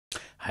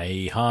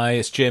Hey, hi,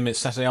 it's Jim. It's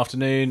Saturday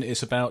afternoon.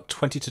 It's about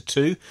 20 to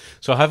 2,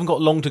 so I haven't got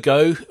long to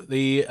go.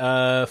 The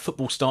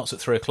football starts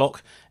at 3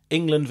 o'clock.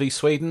 England v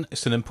Sweden.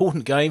 It's an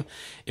important game.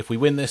 If we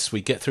win this,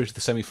 we get through to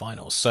the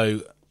semi-finals.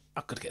 So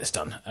I've got to get this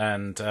done.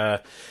 And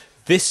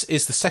this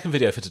is the second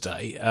video for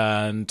today.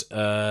 And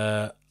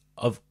I've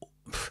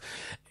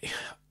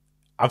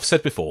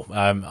said before,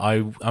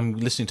 I'm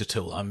listening to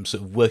Tool. I'm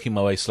sort of working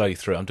my way slowly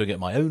through. I'm doing it at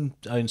my own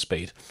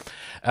speed.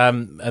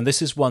 And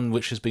this is one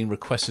which has been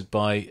requested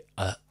by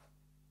a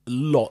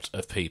lot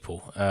of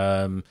people.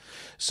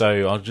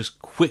 So I'll just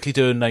quickly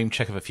do a name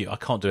check of a few. I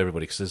can't do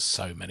everybody because there's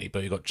so many.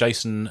 But you've got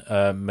Jason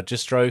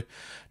Magistro,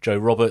 Joe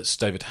Roberts,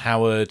 David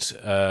Howard,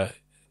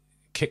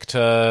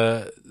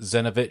 Kikta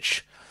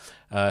Zenovich,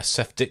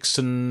 Seth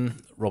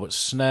Dixon, Robert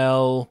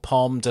Snell,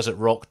 Palm, Desert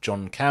Rock,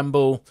 John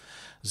Campbell,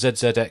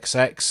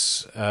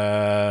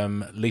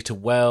 ZZXX, Lita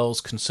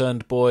Wells,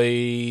 Concerned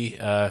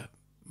Boy,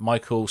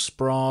 Michael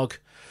Sprague,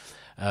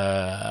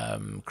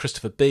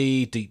 Christopher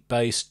B, Deep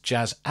Bass,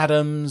 Jazz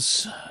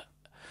Adams,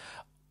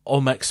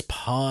 Omex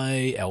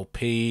Pi,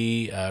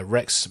 LP,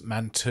 Rex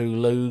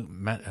Mantulu,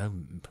 I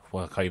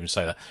can't even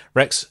say that.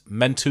 Rex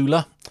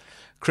Mantula,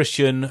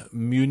 Christian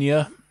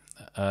Munier,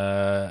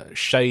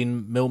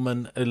 Shane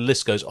Millman. The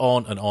list goes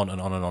on and on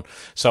and on and on.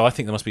 So I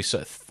think there must be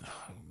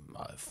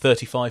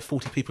 35,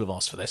 40 people have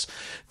asked for this.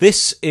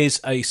 This is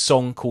a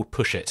song called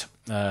Push It,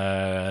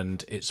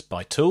 and it's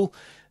by Tool.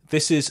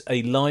 This is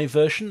a live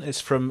version.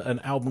 It's from an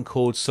album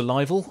called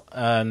Salival,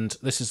 and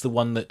this is the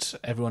one that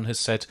everyone has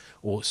said,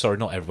 or sorry,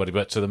 not everybody,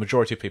 but the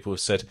majority of people have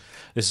said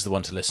this is the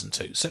one to listen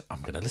to. So I'm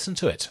going to listen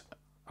to it.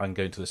 I'm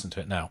going to listen to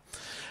it now.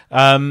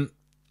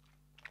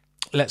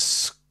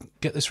 Let's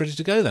get this ready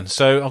to go then.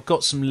 So I've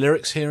got some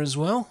lyrics here as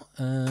well,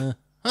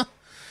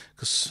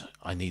 because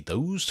I need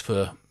those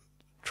for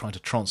trying to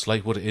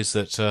translate what it is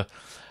that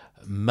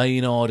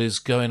Maynard is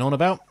going on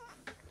about.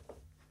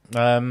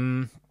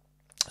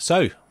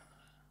 So,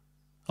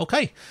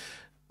 okay,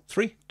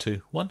 3,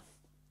 2, 1,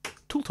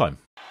 Tool time.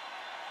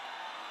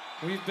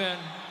 We've been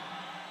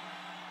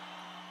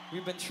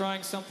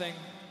trying something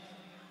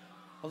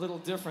a little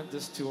different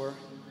this tour.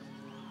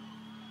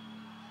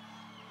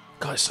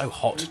 God, it's so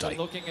hot We've today. been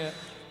looking at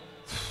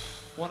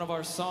one of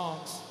our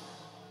songs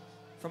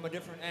from a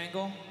different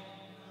angle,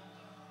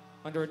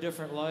 under a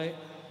different light,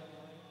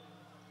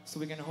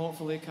 so we can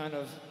hopefully kind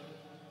of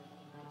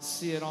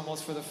see it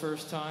almost for the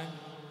first time.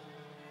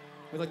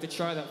 We'd like to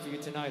try that for you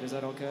tonight. Is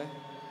that okay?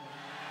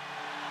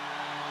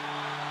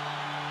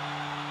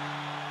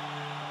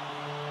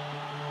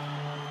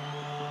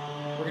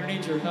 We're gonna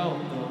need your help,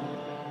 though.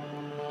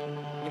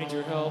 We need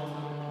your help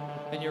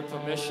and your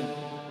permission.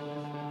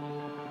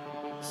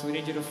 So we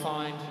need you to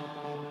find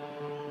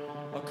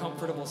a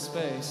comfortable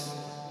space.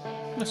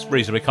 That's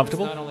reasonably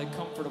comfortable. It's not only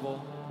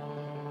comfortable,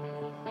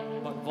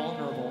 but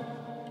vulnerable.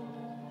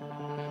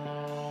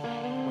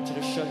 I want you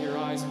to shut your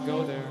eyes and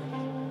go there,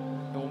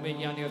 and we'll meet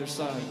you on the other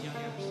side.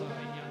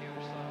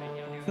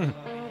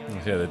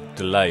 Yeah, the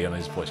delay on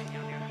his voice.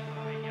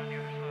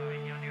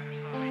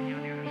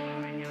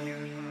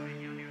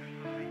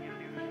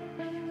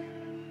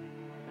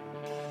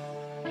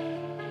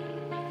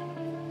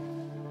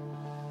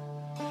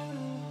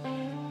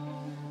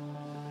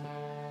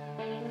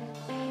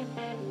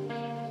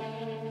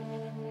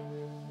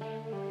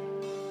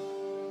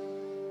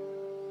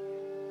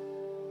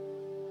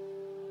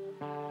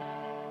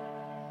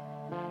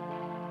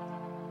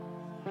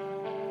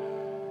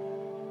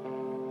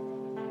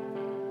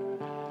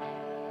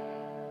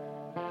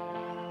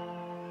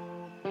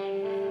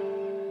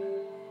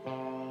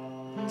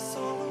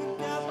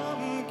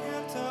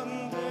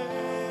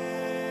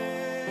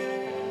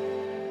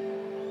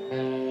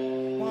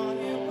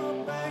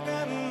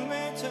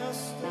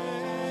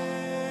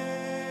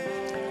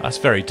 That's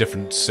very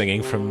different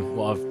singing from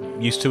what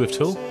I'm used to with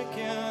Tool.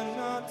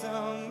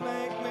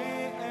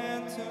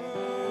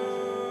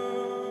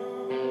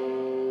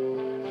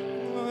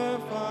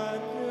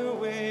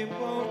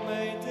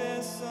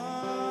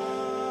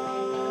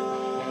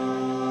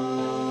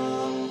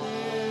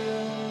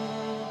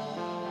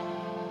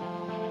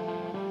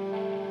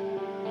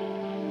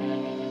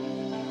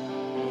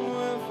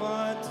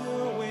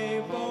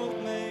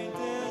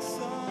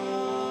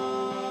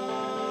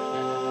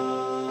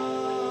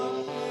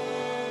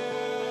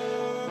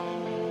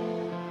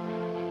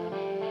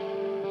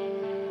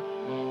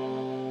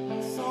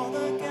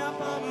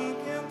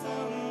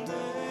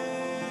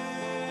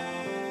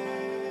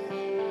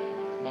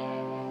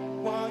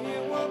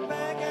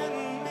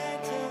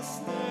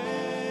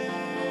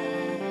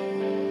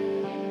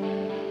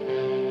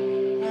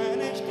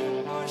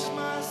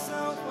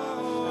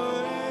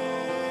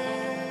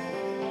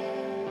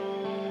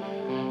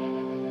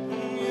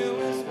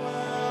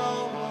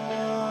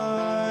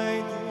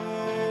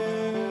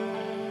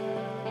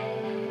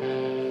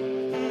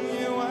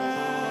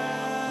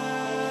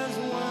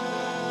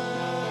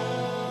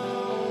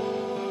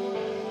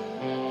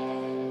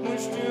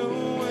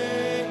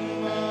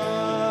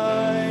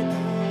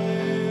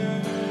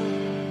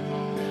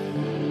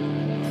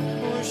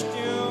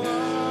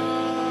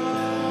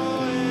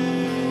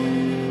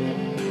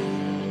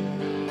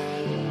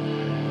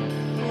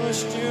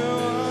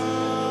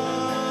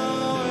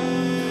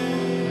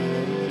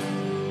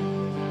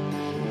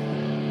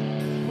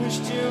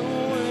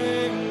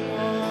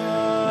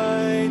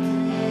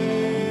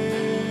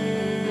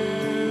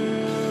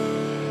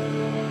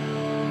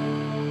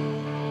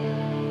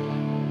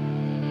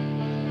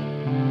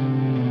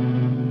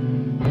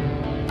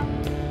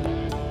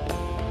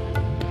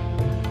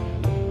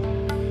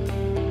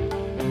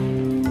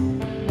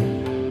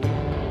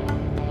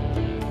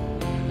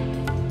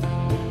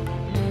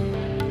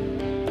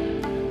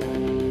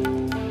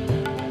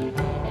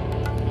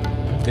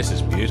 This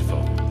is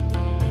beautiful.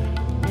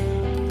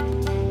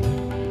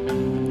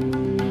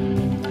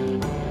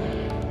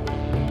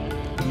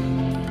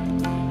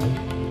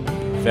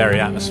 Very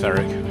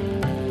atmospheric.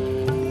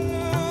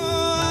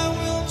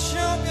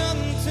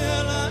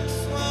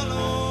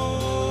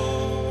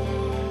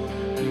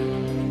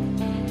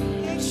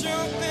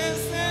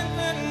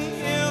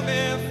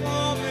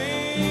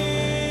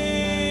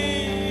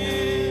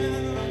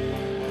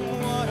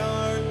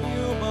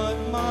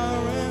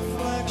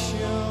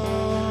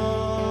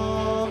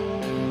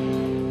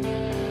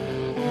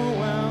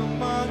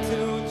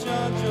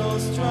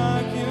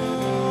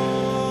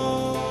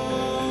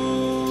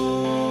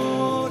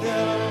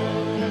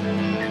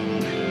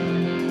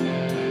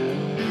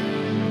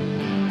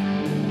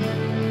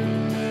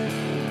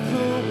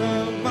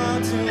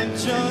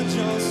 Judge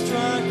or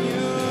strike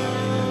you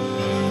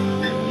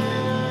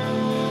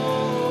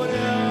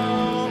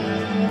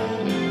down.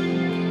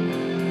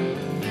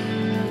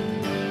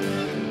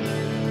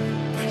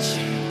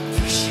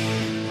 Push it,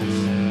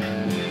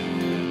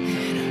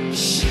 and I'm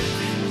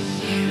shoving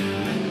you,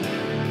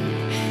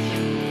 and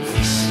you're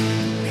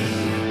pushing me,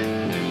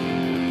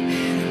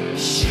 and I'm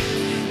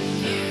shoving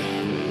you.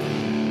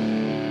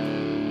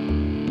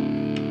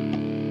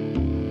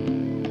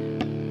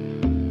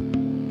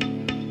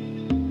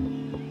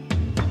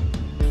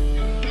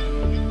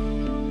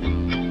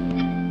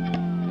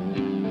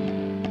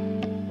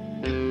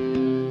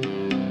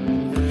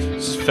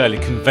 Fairly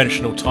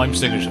conventional time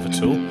signature for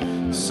Tool.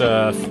 It's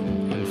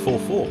in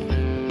 4/4.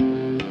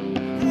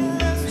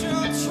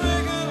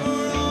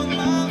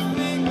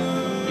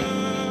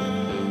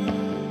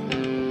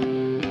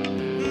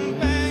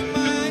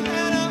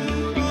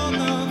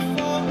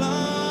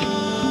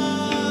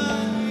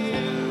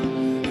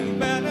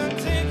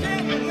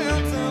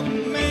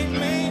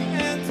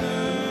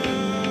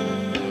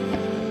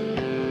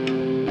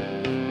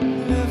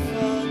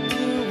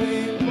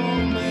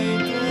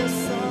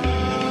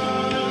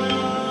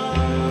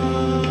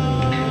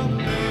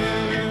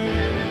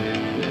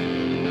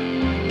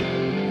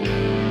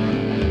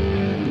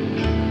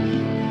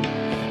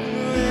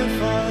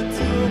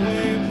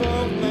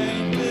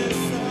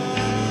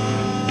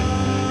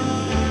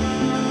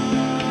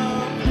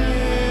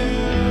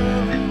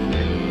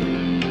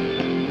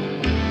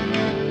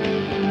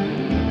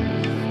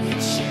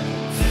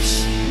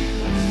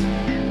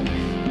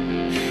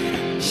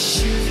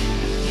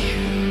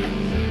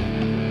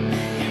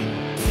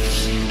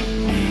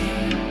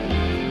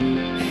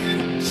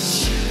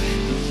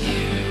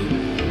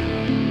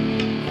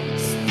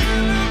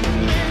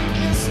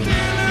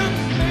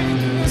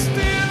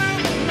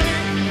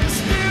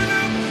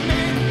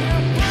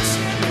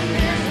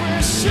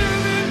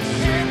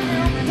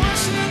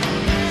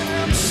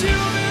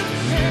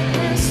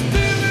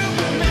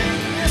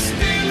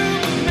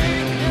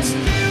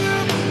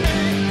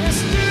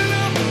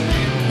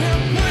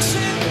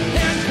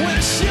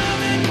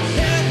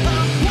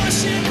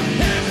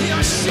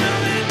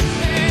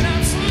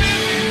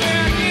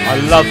 I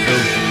love the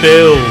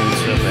build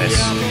of this.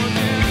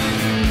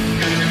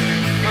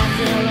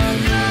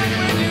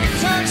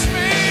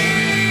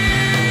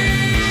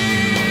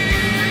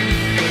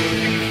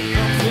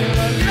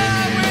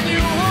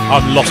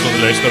 I'm lost on the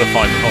lyrics, gotta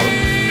find them. Hold on.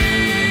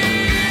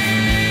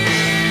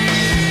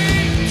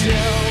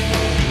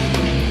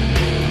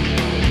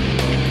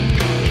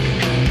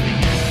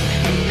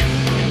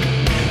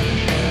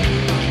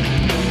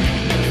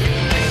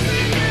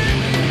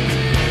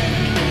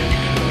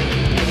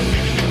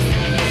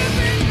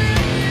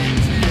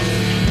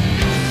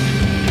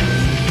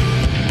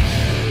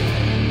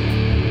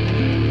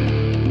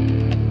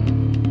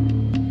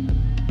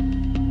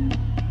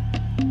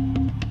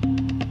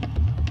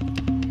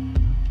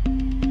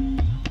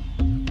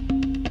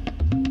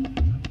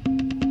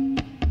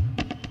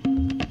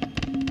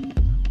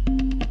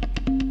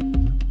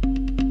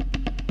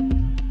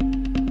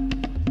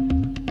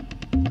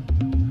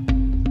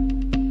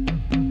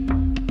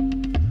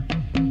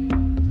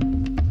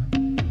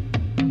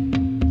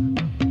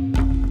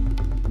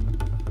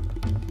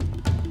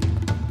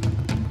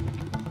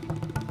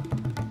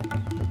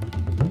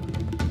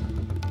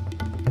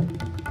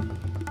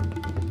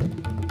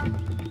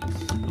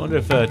 I wonder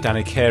if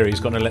Danny Carey's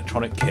got an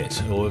electronic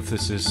kit, or if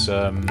this is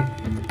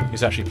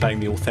he's actually playing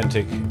the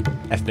authentic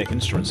ethnic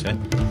instruments here.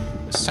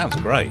 It sounds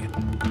great.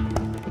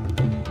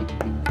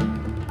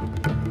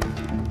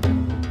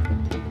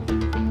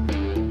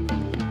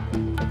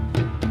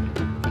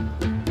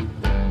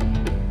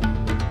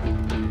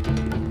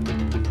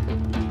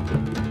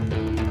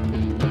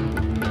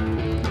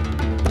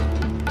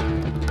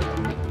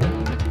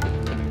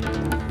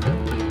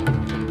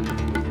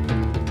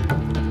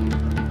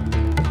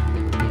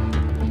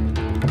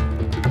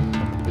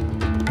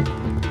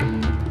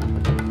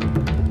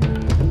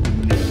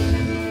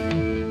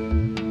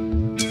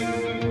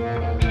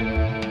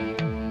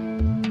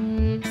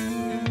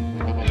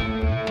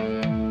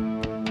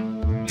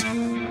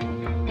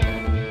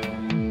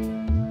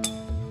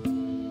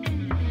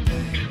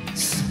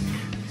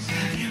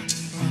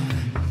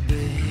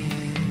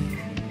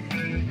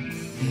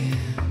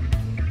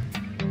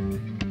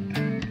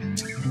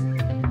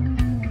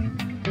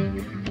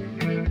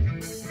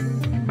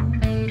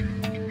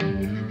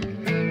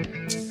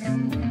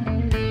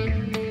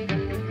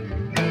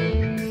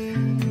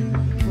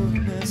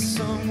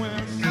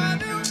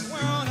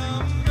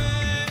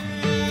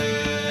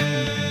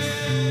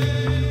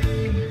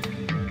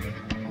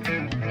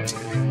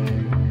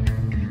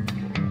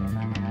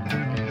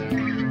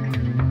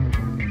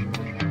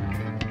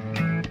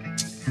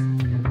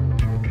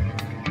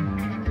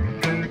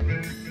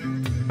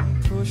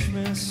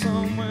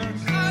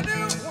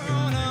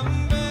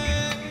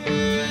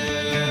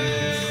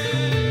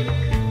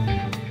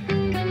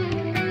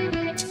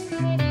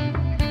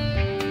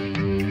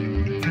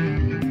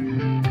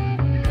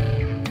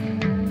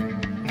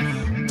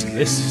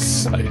 This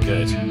is so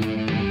good.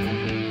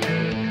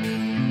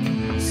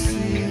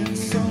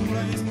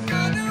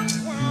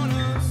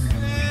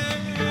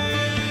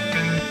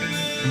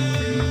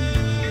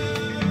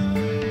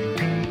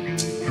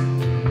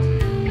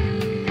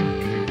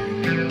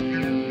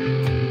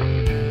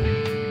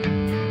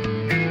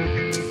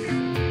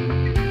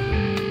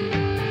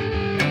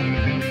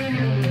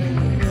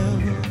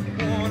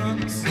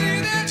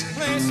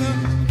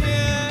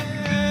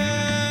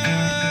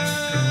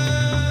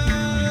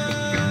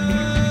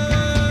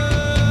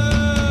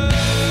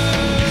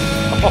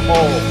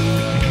 Oh.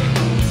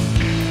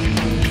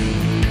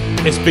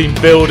 It's been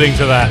building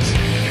to that.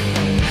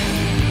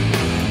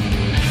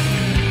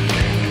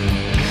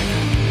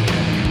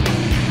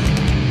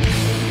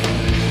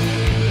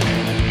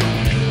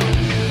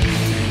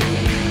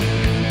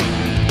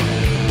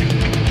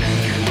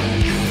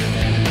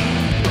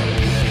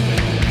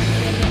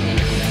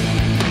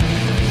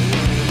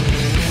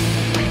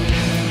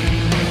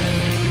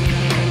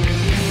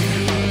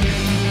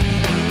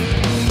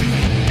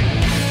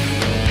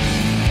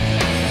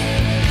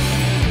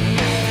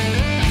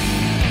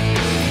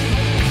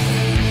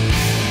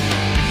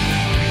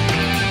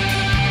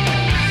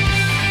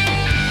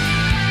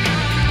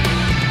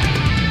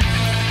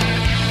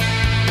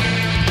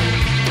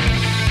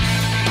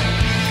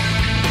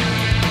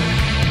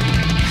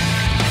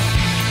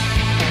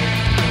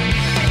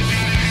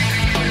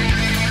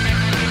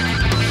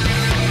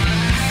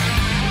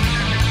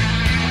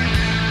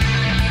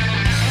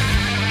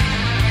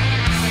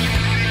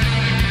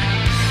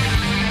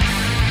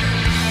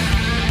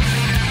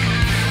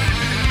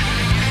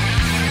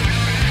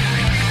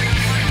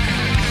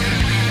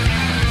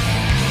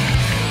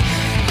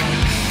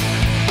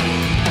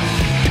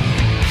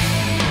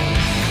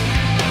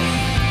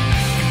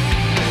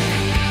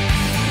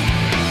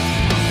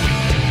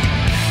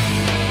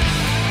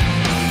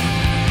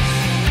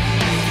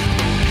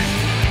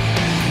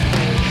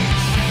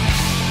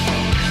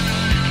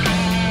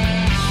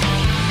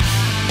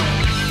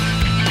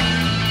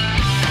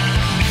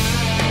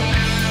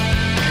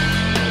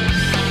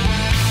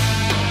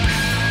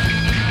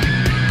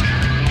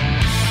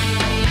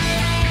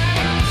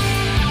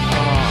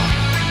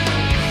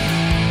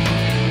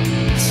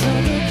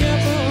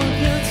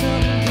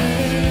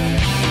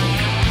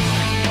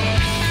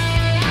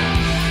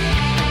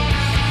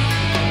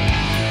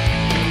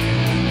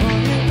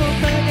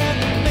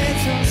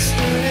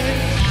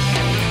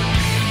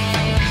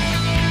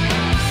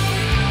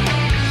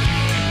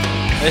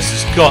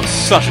 This has got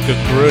such a good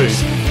groove.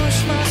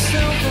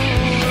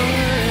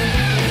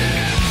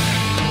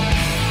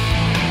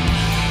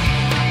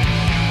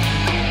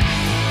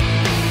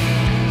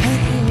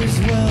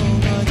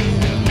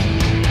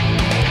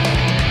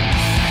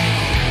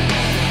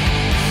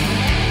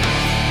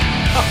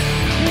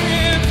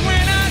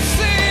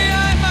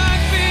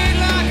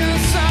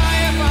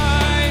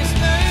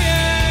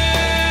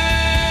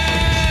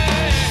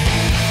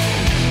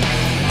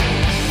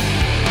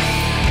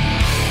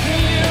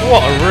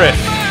 What a riff.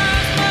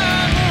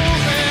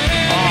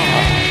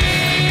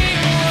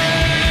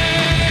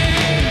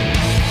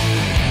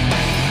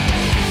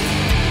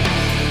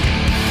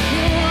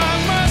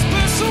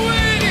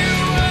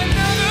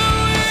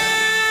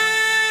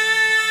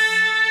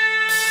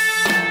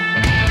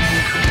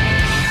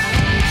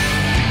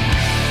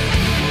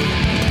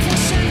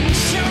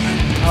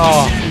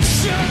 Oh.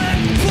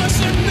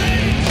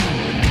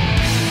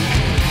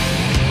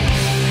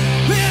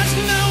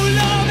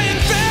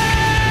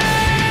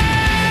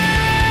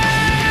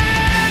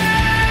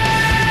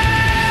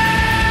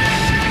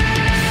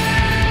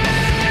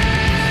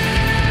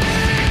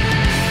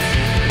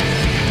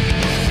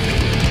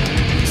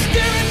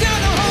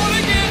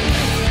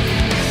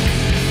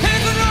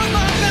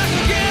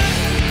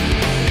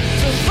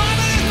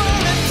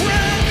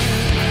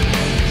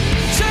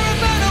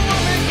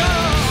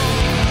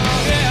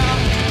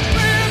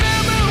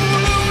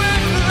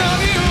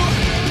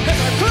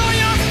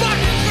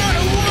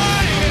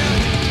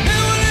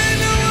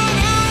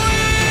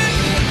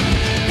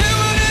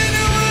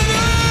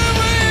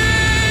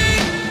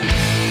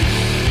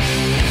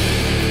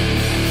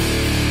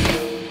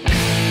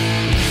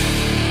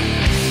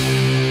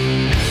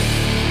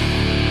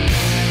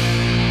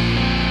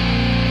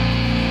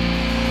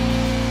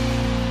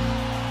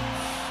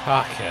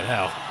 Fucking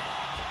hell.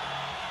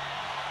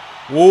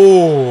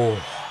 Whoa.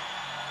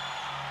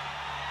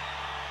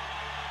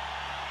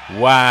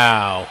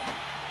 Wow.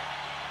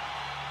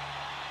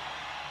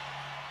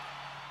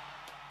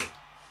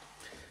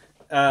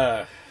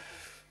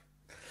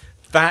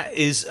 That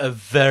is a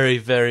very,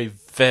 very,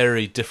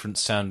 very different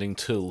sounding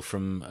Tool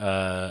from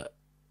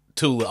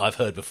Tool that I've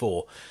heard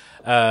before.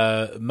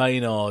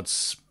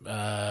 Maynard's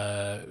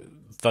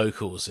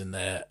vocals in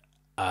there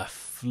are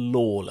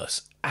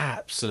flawless,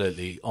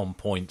 absolutely on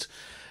point,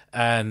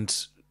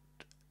 and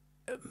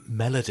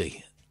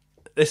melody.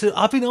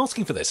 I've been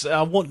asking for this.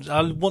 I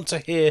want to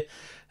hear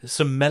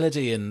some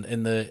melody in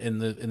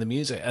the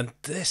music, and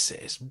this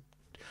is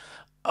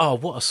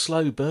what a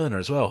slow burner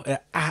as well.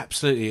 It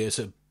absolutely is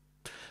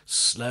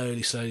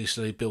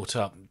slowly built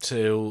up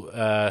till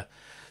I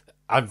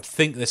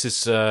think this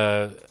is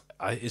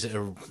it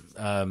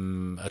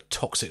a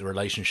toxic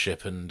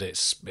relationship, and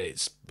it's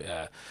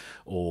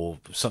or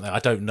something, I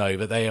don't know,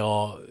 but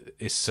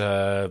it's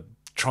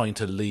trying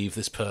to leave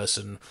this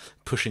person,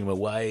 pushing them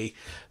away,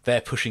 they're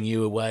pushing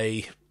you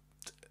away.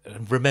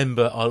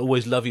 Remember, I'll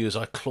always love you as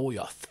I claw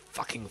your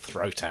fucking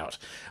throat out.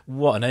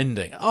 What an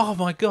ending. Oh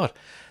my god,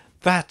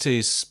 that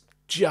is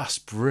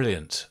just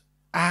brilliant.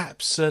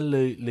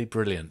 Absolutely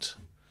brilliant.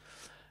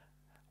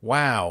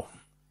 Wow.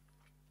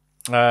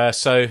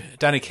 So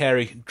Danny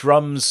Carey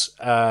drums.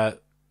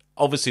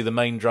 Obviously, the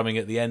main drumming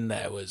at the end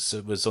there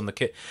was on the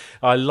kit.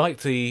 I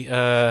liked the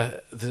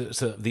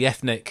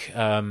ethnic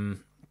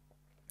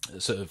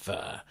sort of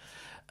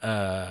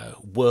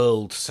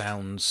world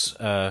sounds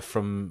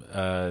from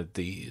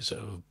the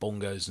sort of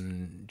bongos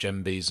and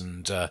djembes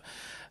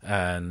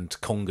and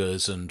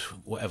congas and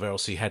whatever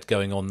else he had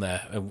going on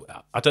there.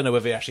 I don't know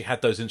whether he actually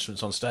had those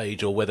instruments on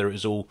stage or whether it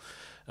was all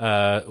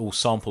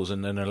samples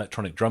and an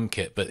electronic drum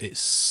kit, but it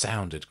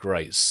sounded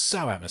great.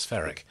 So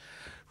atmospheric.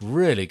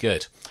 Really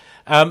good.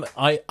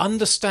 I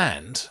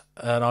understand,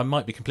 and I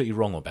might be completely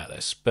wrong about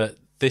this, but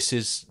this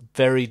is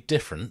very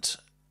different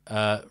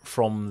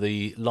from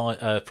the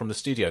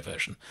studio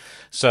version.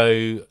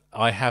 So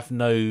I have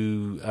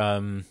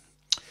no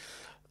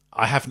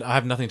I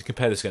have nothing to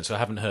compare this against, so I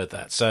haven't heard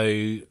that.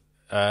 So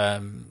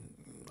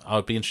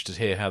I'd be interested to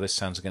hear how this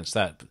sounds against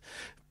that.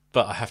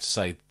 But I have to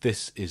say,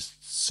 this is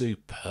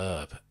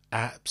superb.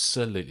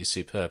 Absolutely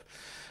superb.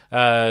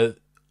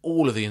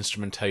 All of the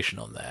instrumentation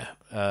on there.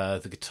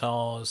 The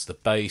guitars, the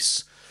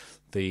bass,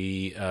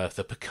 the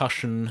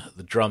percussion,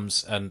 the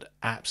drums, and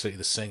absolutely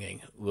the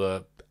singing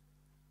were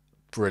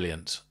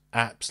brilliant.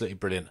 Absolutely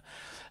brilliant.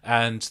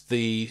 And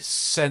the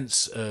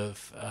sense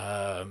of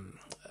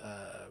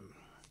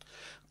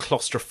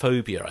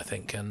claustrophobia, I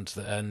think, and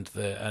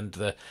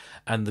the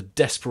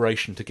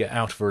desperation to get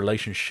out of a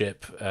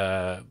relationship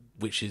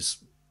which is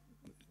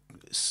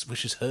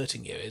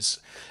hurting you is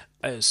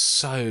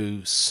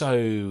so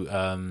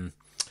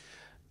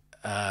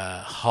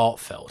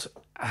heartfelt.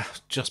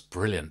 Just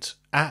brilliant.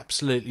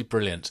 Absolutely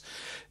brilliant.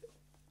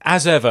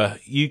 As ever,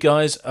 you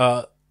guys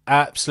are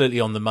absolutely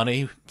on the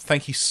money.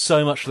 Thank you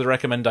so much for the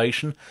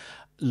recommendation.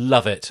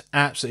 Love it.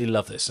 Absolutely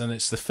love this. And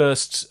it's the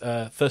first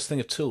thing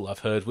of Tool I've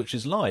heard which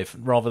is live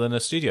rather than a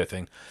studio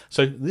thing.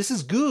 So this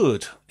is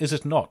good, is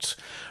it not?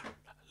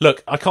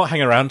 Look, I can't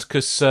hang around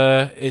because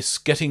it's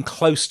getting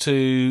close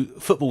to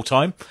football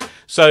time.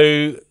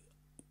 So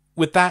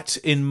with that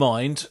in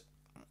mind,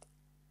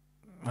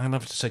 I'm going to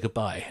have to say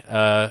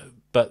goodbye.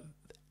 But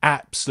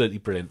absolutely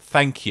brilliant.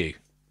 Thank you.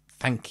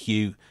 Thank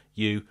you.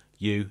 You,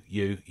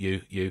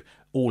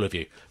 all of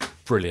you.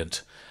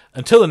 Brilliant.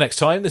 Until the next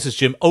time, this is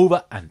Jim,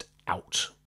 over and out.